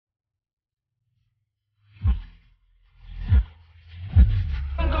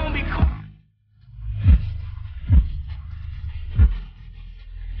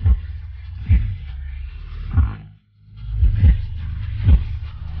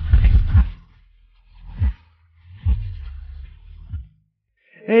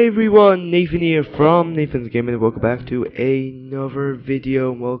Hey everyone, Nathan here from Nathan's Gaming, and welcome back to another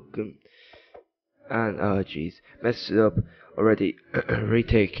video. Welcome. And jeez, messed it up already.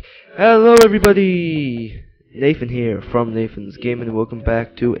 Retake. Hello everybody, Nathan here from Nathan's Gaming, and welcome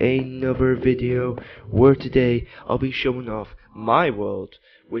back to another video. Where today I'll be showing off my world,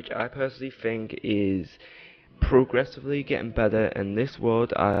 which I personally think is progressively getting better. And this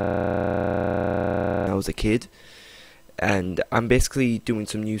world, I was a kid. And I'm basically doing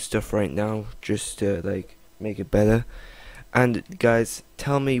some new stuff right now just to like make it better. And guys,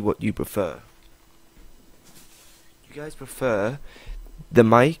 tell me what you prefer. You guys prefer the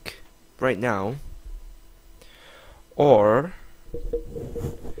mic right now or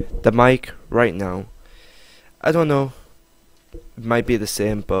the mic right now? I don't know, it might be the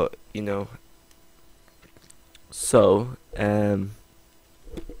same, but you know. So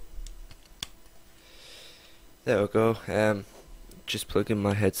there we go. Just plugging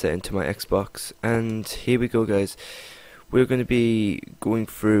my headset into my Xbox, and here we go, guys. We're going to be going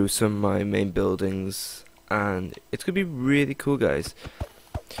through some of my main buildings, and it's going to be really cool, guys.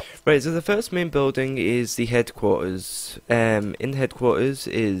 Right, so the first main building is the headquarters. In the headquarters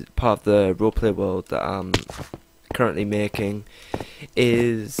is part of the roleplay world that I'm currently making.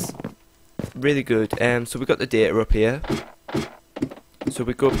 Is really good. So we got the data up here. So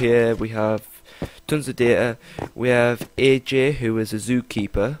we go up here, we have tons of data. We have AJ, who is a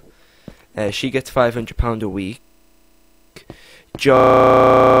zookeeper. She gets £500 a week.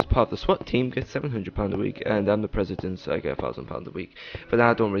 John, part of the SWAT team, gets £700 a week, and I'm the president, so I get £1,000 a week. But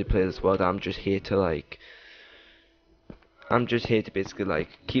I don't really play this world. I'm just here to basically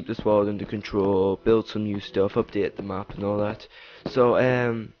like keep this world under control, build some new stuff, update the map, and all that. So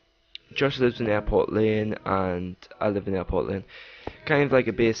Josh lives in Airport Lane, and I live in Airport Lane. Kind of like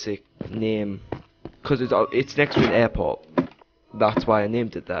a basic name, because it's next to an airport. That's why I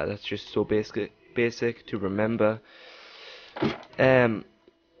named it that. That's just so basic to remember.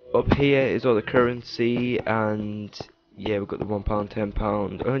 Up here is all the currency, and yeah, we've got the £1, £10,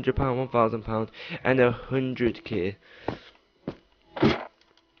 £100, £1,000, and 100k.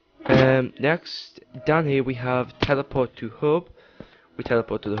 Next, down here we have teleport to hub. We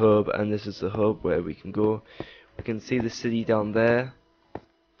teleport to the hub, and this is the hub where we can go. We can see the city down there.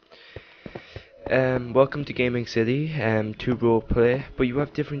 Welcome to Gaming City, to roleplay, but you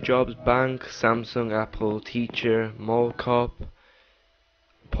have different jobs: bank, Samsung, Apple, teacher, mall cop,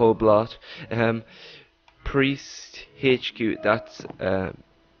 Polblot, priest, HQ, that's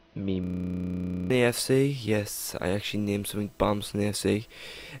me. AFC, yes, I actually named something bombs in AFC.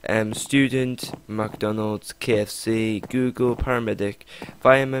 Student, McDonald's, KFC, Google, paramedic,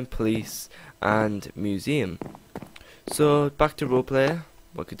 fireman, police, and museum. So back to roleplay.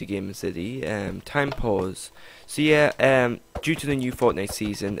 Welcome to Gaming City. Time pause. So yeah, due to the new Fortnite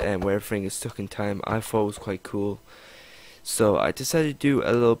season where everything is stuck in time, I thought it was quite cool. So I decided to do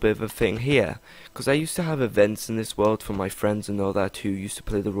a little bit of a thing here, because I used to have events in this world for my friends and all that who used to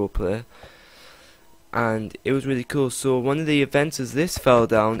play the roleplay, and it was really cool. So one of the events is this fell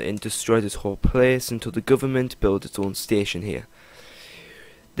down and destroyed this whole place until the government built its own station here.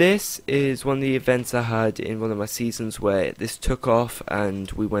 This is one of the events I had in one of my seasons where this took off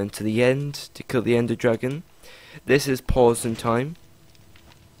and we went to the end to kill the Ender Dragon. This is pause in time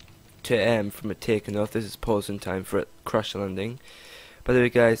to from it taking off. This is pause in time for it crash landing. By the way,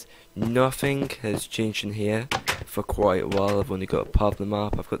 guys, nothing has changed in here for quite a while. I've only got part of the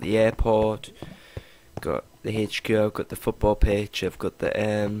map. I've got the airport, got the HQ, I've got the football pitch, I've got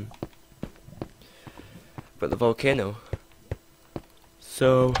the volcano.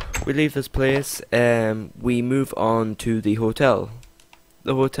 So we leave this place, we move on to the hotel.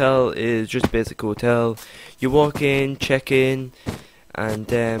 The hotel is just a basic hotel. You walk in, check in, and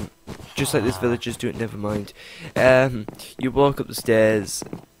just like this village is doing, never mind. You walk up the stairs,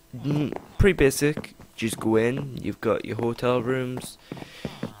 pretty basic, just go in, you've got your hotel rooms,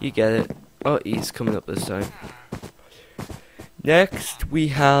 you get it. Oh, he's coming up this time. Next we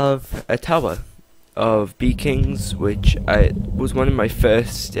have a tower of Bee Kings, which was one of my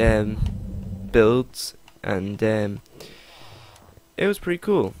first builds, and it was pretty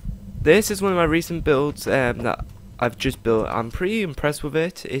cool. This is one of my recent builds that I've just built. I'm pretty impressed with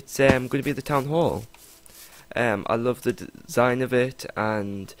it. It's going to be the town hall. I love the design of it,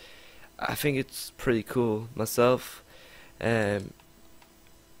 and I think it's pretty cool myself. You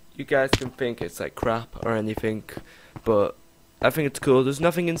guys can think it's like crap or anything, but I think it's cool. There's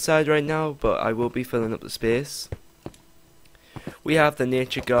nothing inside right now, but I will be filling up the space. We have the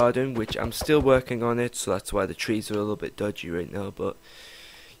nature garden, which I'm still working on it, so that's why the trees are a little bit dodgy right now, but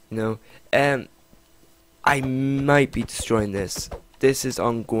you know, I might be destroying this. this is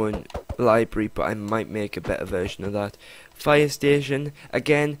ongoing library, but I might make a better version of that. Fire station,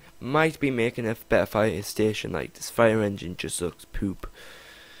 again, might be making a better fire station. Like, this fire engine just looks poop.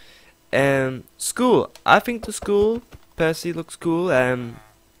 School, I think the school personally looks cool.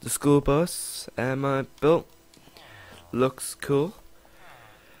 The school bus I built looks cool.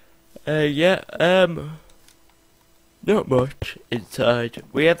 Yeah, not much inside.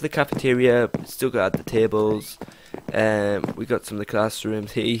 We have the cafeteria, still got the tables. We got some of the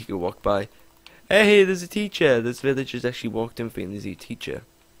classrooms here. You can walk by. Hey, there's a teacher. This villagers actually walked in thinking there's a teacher.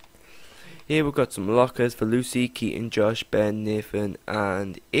 Here we've got some lockers for Lucy, Keaton, Josh, Ben, Nathan,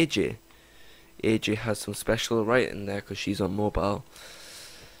 and AJ. AJ has some special writing there because she's on mobile.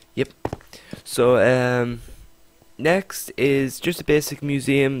 Yep. So, next is just a basic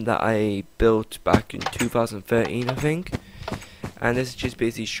museum that I built back in 2013, I think. And this is just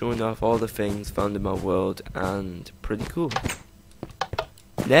basically showing off all the things found in my world, and pretty cool.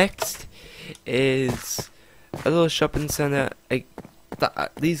 Next is a little shopping center.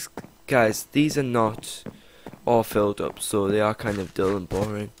 These guys, these are not all filled up, so they are kind of dull and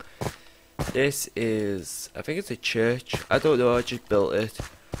boring. This is, I think it's a church. I don't know, I just built it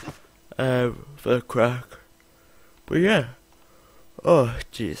for the crack. But yeah. Oh,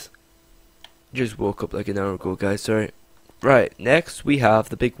 jeez. Just woke up like an hour ago, guys, sorry. Right, next we have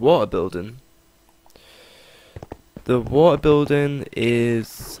the big water building. The water building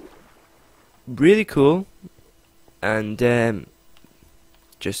is really cool, and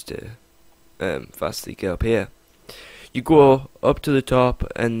just to fastly get up here. You go up to the top,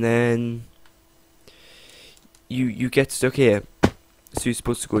 and then you get stuck here. So you're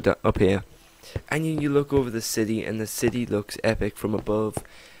supposed to go down up here, and you look over the city, and the city looks epic from above.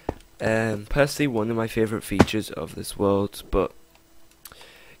 Personally, one of my favorite features of this world. But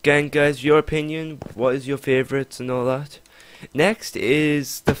again, guys, your opinion, what is your favorites and all that. Next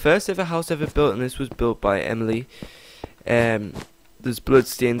is the first ever house ever built, and this was built by Emily. There's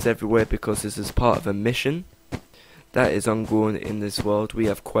bloodstains everywhere because this is part of a mission that is ongoing in this world. We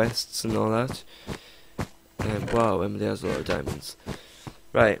have quests and all that. Wow, Emily has a lot of diamonds.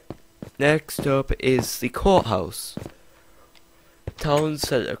 Right, next up is the courthouse. Town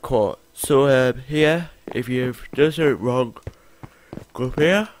Centre Court. So here, if you've done it wrong, go up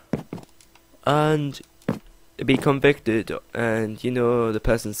here and be convicted, and you know the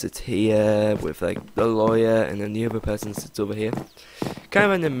person sits here with like the lawyer, and then the other person sits over here. Kind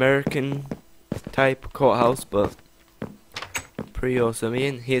of an American type courthouse, but pretty awesome.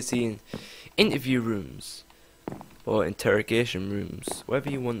 And here's the interview rooms or interrogation rooms,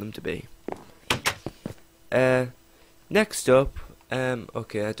 whatever you want them to be. Next up,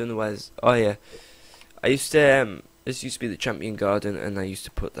 okay, I don't know why. Oh yeah, I used to this used to be the champion garden, and I used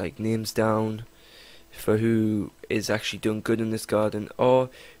to put like names down for who is actually done good in this garden, or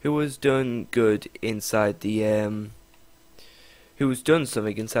who was done good inside the who was done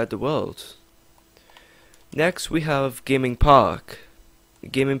something inside the world. Next we have Gaming Park.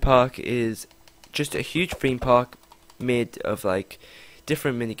 Gaming Park is just a huge theme park made of like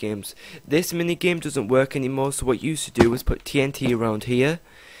different mini games. This mini game doesn't work anymore, so what you used to do was put TNT around here,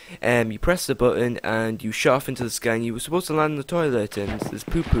 and you press the button and you shot off into the sky, and you were supposed to land in the toilet, and there's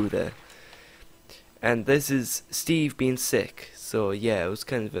poo poo there. And this is Steve being sick, so yeah, it was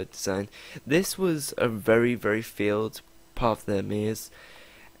kind of a design. This was a very, very failed part of the maze,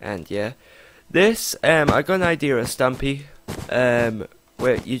 and yeah. This, I got an idea of Stampy,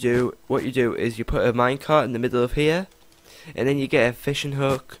 what you do is you put a minecart in the middle of here, and then you get a fishing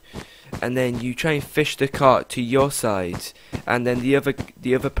hook, and then you try and fish the cart to your side, and then the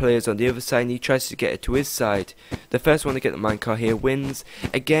other players on the other side, and he tries to get it to his side. The first one to get the minecart here wins.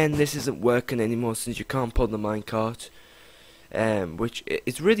 Again, this isn't working anymore since you can't pull the minecart, which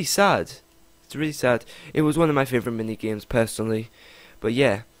is really sad. It's really sad. It was one of my favorite mini games personally, but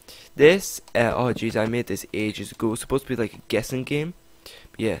yeah, this oh jeez, I made this ages ago. It was supposed to be like a guessing game,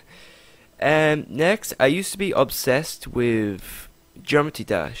 but yeah. Next, I used to be obsessed with Geometry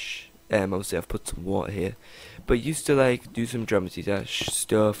Dash. Obviously I've put some water here, but used to like do some Geometry Dash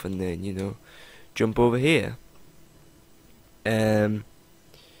stuff, and then you know jump over here. So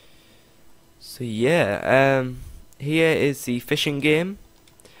yeah, here is the fishing game.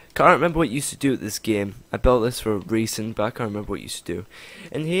 Can't remember what you used to do at this game. I built this for a reason, but I can't remember what you used to do.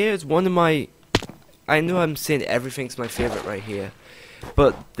 And here's one of my, I know I'm saying everything's my favourite right here,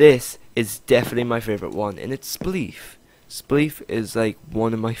 but this is definitely my favourite one, and it's Spleef. Spleef is like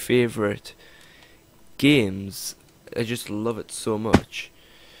one of my favourite games. I just love it so much.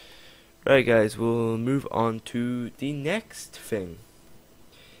 Right guys, we'll move on to the next thing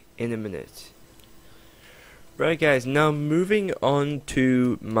in a minute. Right guys, now moving on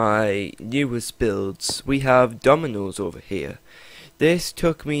to my newest builds, we have Dominoes over here. This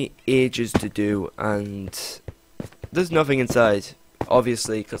took me ages to do and there's nothing inside,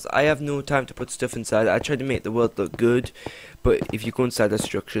 obviously, because I have no time to put stuff inside. I try to make the world look good, but if you go inside the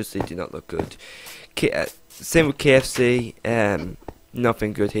structures, they do not look good. Same with KFC,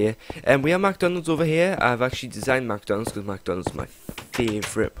 nothing good here. And we have McDonald's over here. I've actually designed McDonald's because McDonald's is my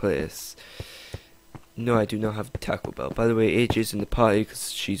favourite place. No, I do not have Taco Bell. By the way, AJ's in the party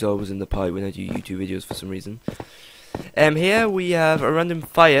because she's always in the party when I do YouTube videos for some reason. Here we have a random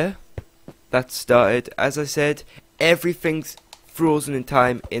fire that started. As I said, everything's frozen in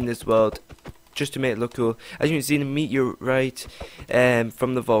time in this world just to make it look cool. As you can see, the meteorite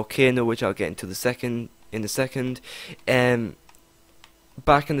from the volcano, which I'll get into in a second.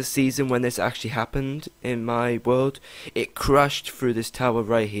 Back in the season when this actually happened in my world, it crashed through this tower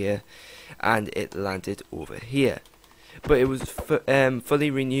right here and it landed over here, but it was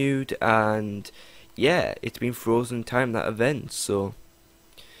fully renewed, and yeah, it's been frozen in time, that event. So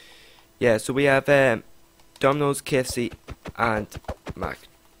yeah, so we have Domino's, KFC and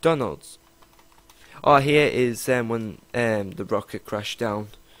McDonald's. Oh, here is when the rocket crashed down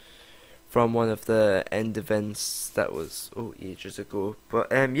from one of the end events that was ages ago.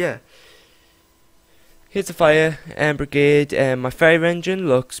 But yeah, here's the fire brigade. My fire engine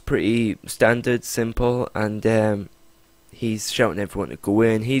looks pretty standard, simple, and he's shouting everyone to go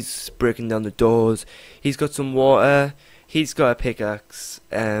in. He's breaking down the doors. He's got some water. He's got a pickaxe.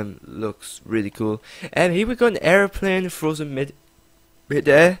 Looks really cool. Here we got an airplane frozen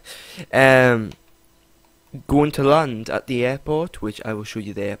mid-air. Going to land at the airport, which I will show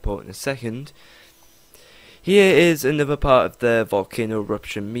you the airport in a second. Here is another part of the volcano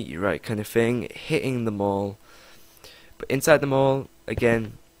eruption meteorite kind of thing, hitting the mall. But inside the mall,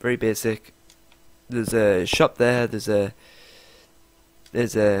 again, very basic. There's a shop there, there's a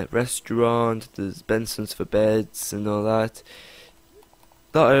restaurant, there's Benson's for beds and all that.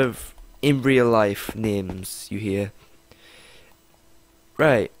 A lot of in real life names you hear.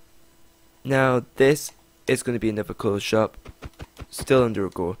 Right, now this is going to be another clothes shop, still under a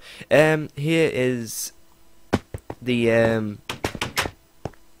go. Here is the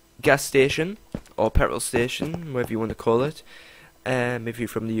gas station or petrol station, whatever you want to call it, if you're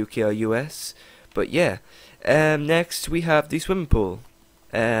from the UK or US. But yeah, next we have the swimming pool.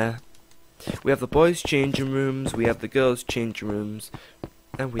 We have the boys' changing rooms, we have the girls' changing rooms,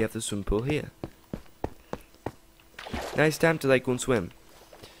 and we have the swimming pool here. Nice time to like go and swim.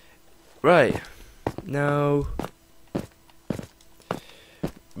 Right, now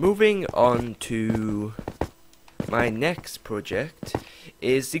moving on to my next project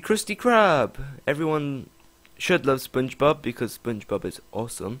is the Krusty Krab. Everyone should love SpongeBob because SpongeBob is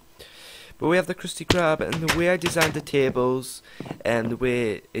awesome. But we have the Krusty Krab, and the way I designed the tables and the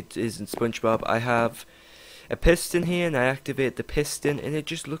way it is in SpongeBob, I have a piston here and I activate the piston and it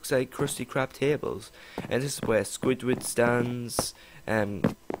just looks like Krusty Krab tables. And this is where Squidward stands,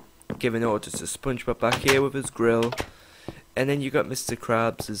 giving orders to SpongeBob back here with his grill. And then you got Mr.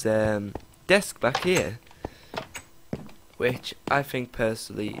 Krabs' desk back here, which I think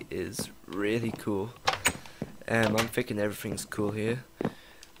personally is really cool. I'm thinking everything's cool here.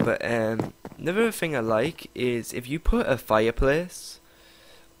 But another thing I like is if you put a fireplace,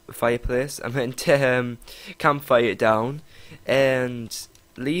 I meant campfire down, and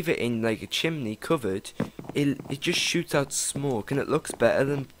leave it in like a chimney covered, it just shoots out smoke and it looks better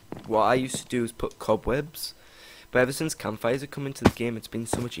than what I used to do is put cobwebs. But ever since campfires have come into the game, it's been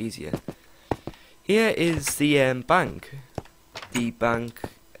so much easier. Here is the bank. The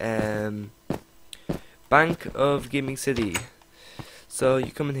Bank of Gaming City. So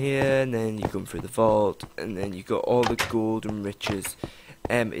you come in here and then you come through the vault and then you got all the gold and riches.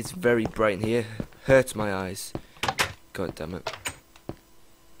 It's very bright in here. Hurts my eyes. God damn it.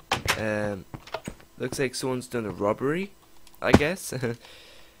 Looks like someone's done a robbery, I guess.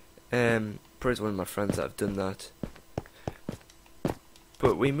 Probably one of my friends that have done that.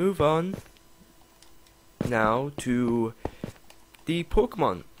 But we move on now to the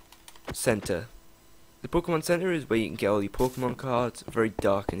Pokemon Center. The Pokemon Center is where you can get all your Pokemon cards. Very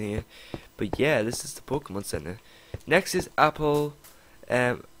dark in here. But yeah, this is the Pokemon Center. Next is Apple.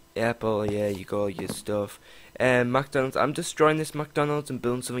 Apple, yeah, you got all your stuff. McDonald's. I'm destroying this McDonald's and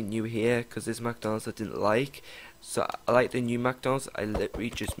building something new here because this McDonald's I didn't like. So I like the new McDonald's I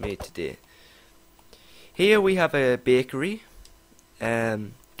literally just made today. Here we have a bakery.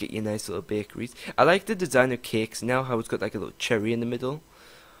 Get your nice little bakeries. I like the design of cakes now, how it's got like a little cherry in the middle.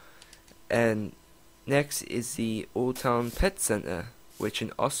 And next is the Old Town Pet Center, which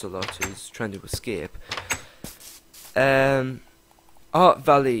an ocelot is trying to escape. Art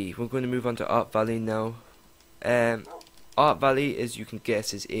Valley. We're going to move on to Art Valley now. Art Valley, as you can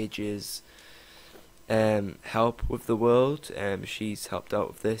guess, is AJ's help with the world. She's helped out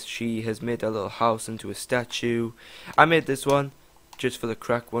with this. She has made a little house into a statue. I made this one just for the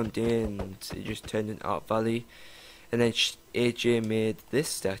crack one day, and it just turned into Art Valley. And then AJ made this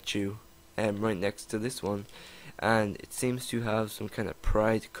statue right next to this one, and it seems to have some kind of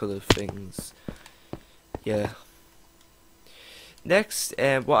pride colour things. Yeah. Next,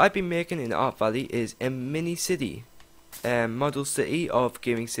 what I've been making in Art Valley is a mini city, model city of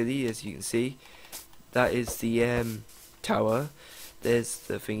Gaming City, as you can see. That is the tower. There's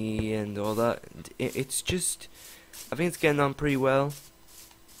the thingy and all that. And it's just, I think it's getting on pretty well.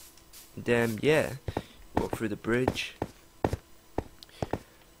 And yeah, walk through the bridge.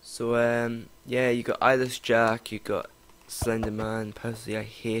 So yeah, you got Eyeless Jack, you got Slender Man. Personally, I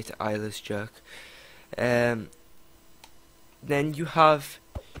hate Eyeless Jack. Then you have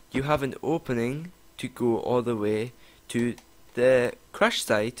an opening to go all the way to the crash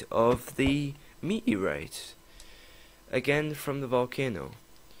site of the meteorite, again from the volcano.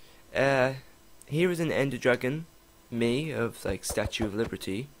 Here is an Ender Dragon, me, of like Statue of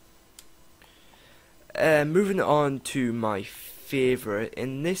Liberty. Moving on to my favourite,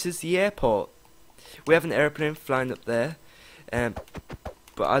 and this is the airport. We have an airplane flying up there,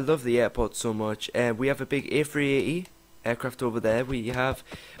 but I love the airport so much. We have a big A380 aircraft over there. We have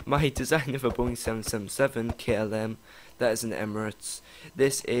my design of a Boeing 777 KLM. That is an Emirates.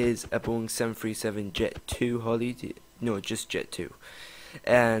 This is a Boeing 737 Jet 2 Holiday. No, just Jet 2.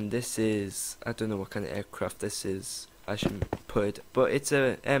 And this is, I don't know what kind of aircraft this is. I shouldn't put it, but it's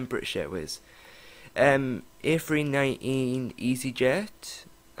a British Airways. A319 EasyJet,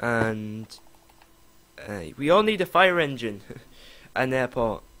 and we all need a fire engine, an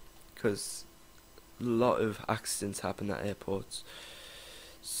airport, because a lot of accidents happen at airports.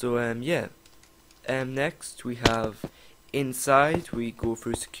 So yeah. Next we have inside. We go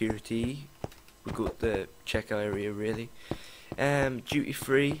through security. We go to the checkout area really. Duty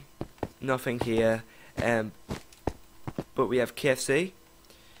free, nothing here. But we have KFC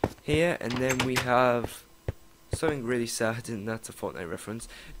here, and then we have something really sad, and that's a Fortnite reference,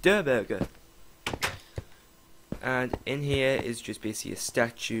 Der Burger. And in here is just basically a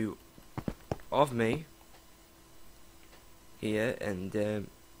statue of me here, and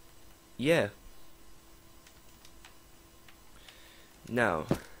yeah. Now,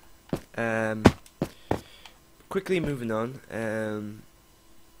 quickly moving on,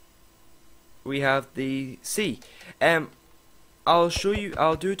 we have the sea. I'll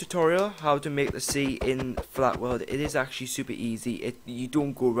do a tutorial how to make the sea in Flat World. It is actually super easy. You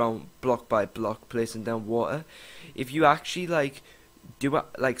don't go around block by block placing down water. If you actually do it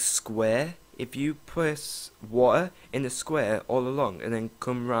like square, if you place water in a square all along and then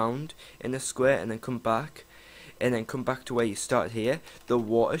come round in a square and then come back to where you started here, the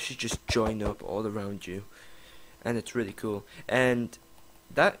water should just join up all around you, and it's really cool. And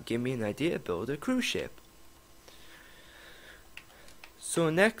that gave me an idea to build a cruise ship. So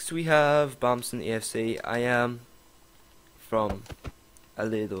next we have Balmston AFC. I am from a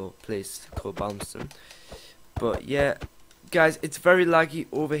little place called Balmston, but yeah, guys, it's very laggy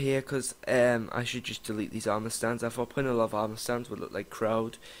over here because I should just delete these armor stands. I thought putting a lot of armor stands would look like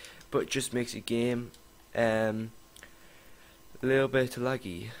crowd, but it just makes your game a little bit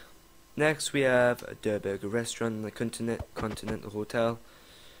laggy. Next we have a Der Burger restaurant and the Continental Hotel.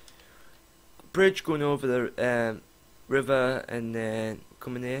 Bridge going over the river, and then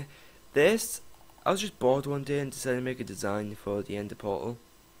coming here. This, I was just bored one day and decided to make a design for the Ender Portal.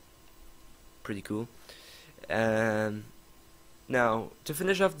 Pretty cool. Now, to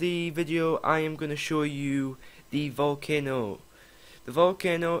finish off the video, I am going to show you the volcano. The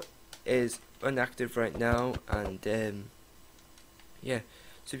volcano is inactive right now, and yeah.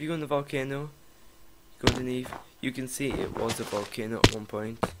 So if you go in the volcano, go underneath, you can see it was a volcano at one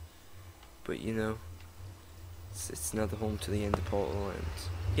point, but you know, it's now the home to the Ender Portal, and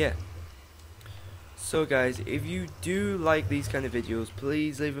yeah. So guys, if you do like these kind of videos,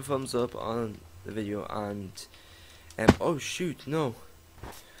 please leave a thumbs up on the video, and oh shoot, no,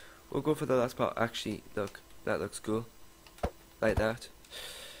 we'll go for the last part. Actually, look, that looks cool, like that.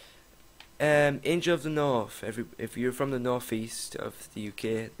 Angel of the North. If you're from the northeast of the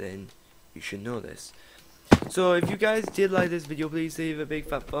UK, then you should know this. So if you guys did like this video, please leave a big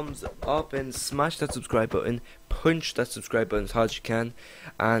fat thumbs up and smash that subscribe button. Punch that subscribe button as hard as you can.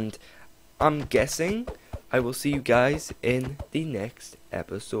 And I'm guessing I will see you guys in the next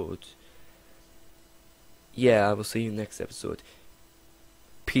episode. Yeah, I will see you next episode.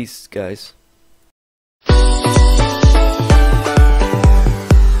 Peace, guys.